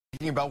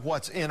About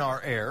what's in our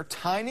air,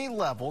 tiny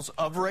levels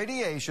of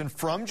radiation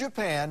from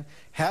Japan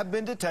have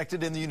been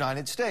detected in the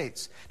United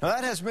States. Now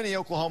that has many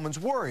Oklahomans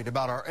worried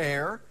about our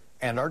air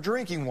and our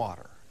drinking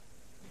water.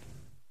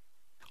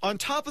 On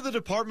top of the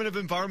Department of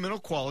Environmental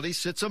Quality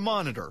sits a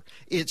monitor.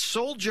 Its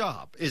sole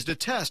job is to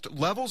test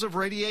levels of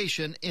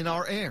radiation in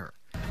our air.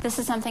 This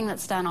is something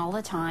that's done all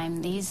the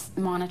time. These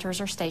monitors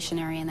are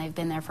stationary and they've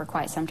been there for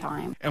quite some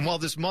time. And while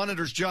this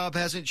monitor's job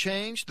hasn't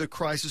changed, the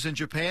crisis in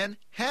Japan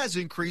has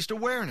increased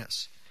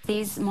awareness.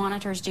 These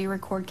monitors do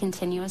record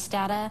continuous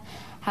data.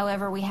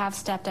 However, we have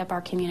stepped up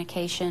our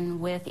communication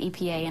with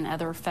EPA and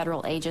other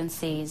federal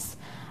agencies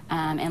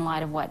in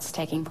light of what's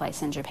taking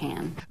place in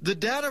Japan. The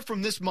data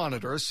from this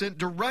monitor is sent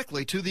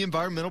directly to the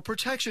Environmental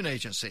Protection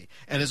Agency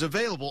and is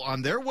available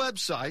on their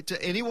website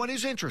to anyone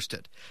who's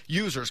interested.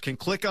 Users can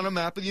click on a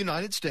map of the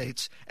United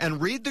States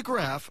and read the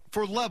graph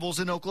for levels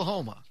in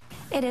Oklahoma.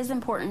 It is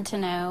important to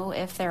know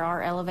if there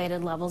are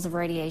elevated levels of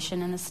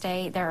radiation in the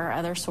state. There are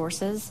other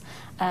sources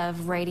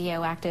of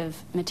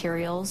radioactive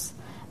materials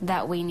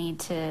that we need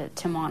to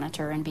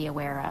monitor and be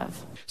aware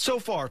of. So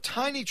far,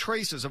 tiny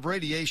traces of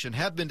radiation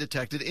have been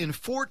detected in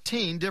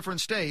 14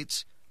 different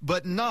states,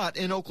 but not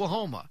in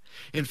Oklahoma.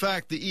 In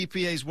fact, the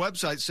EPA's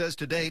website says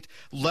to date,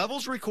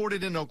 levels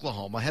recorded in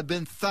Oklahoma have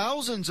been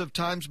thousands of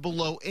times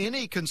below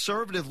any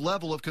conservative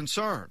level of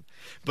concern.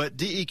 But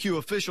DEQ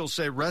officials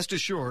say rest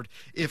assured,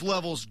 if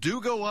levels do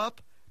go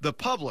up, the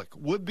public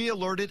would be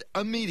alerted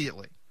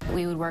immediately.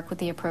 We would work with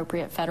the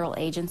appropriate federal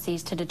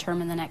agencies to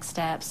determine the next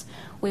steps.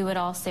 We would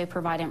also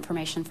provide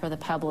information for the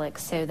public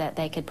so that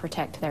they could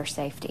protect their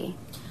safety.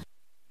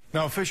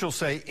 Now, officials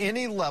say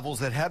any levels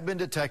that have been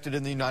detected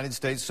in the United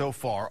States so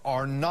far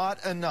are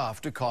not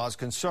enough to cause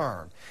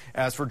concern.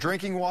 As for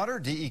drinking water,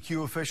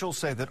 DEQ officials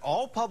say that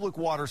all public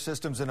water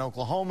systems in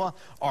Oklahoma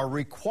are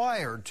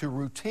required to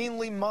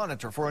routinely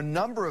monitor for a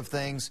number of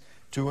things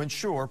to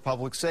ensure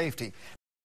public safety.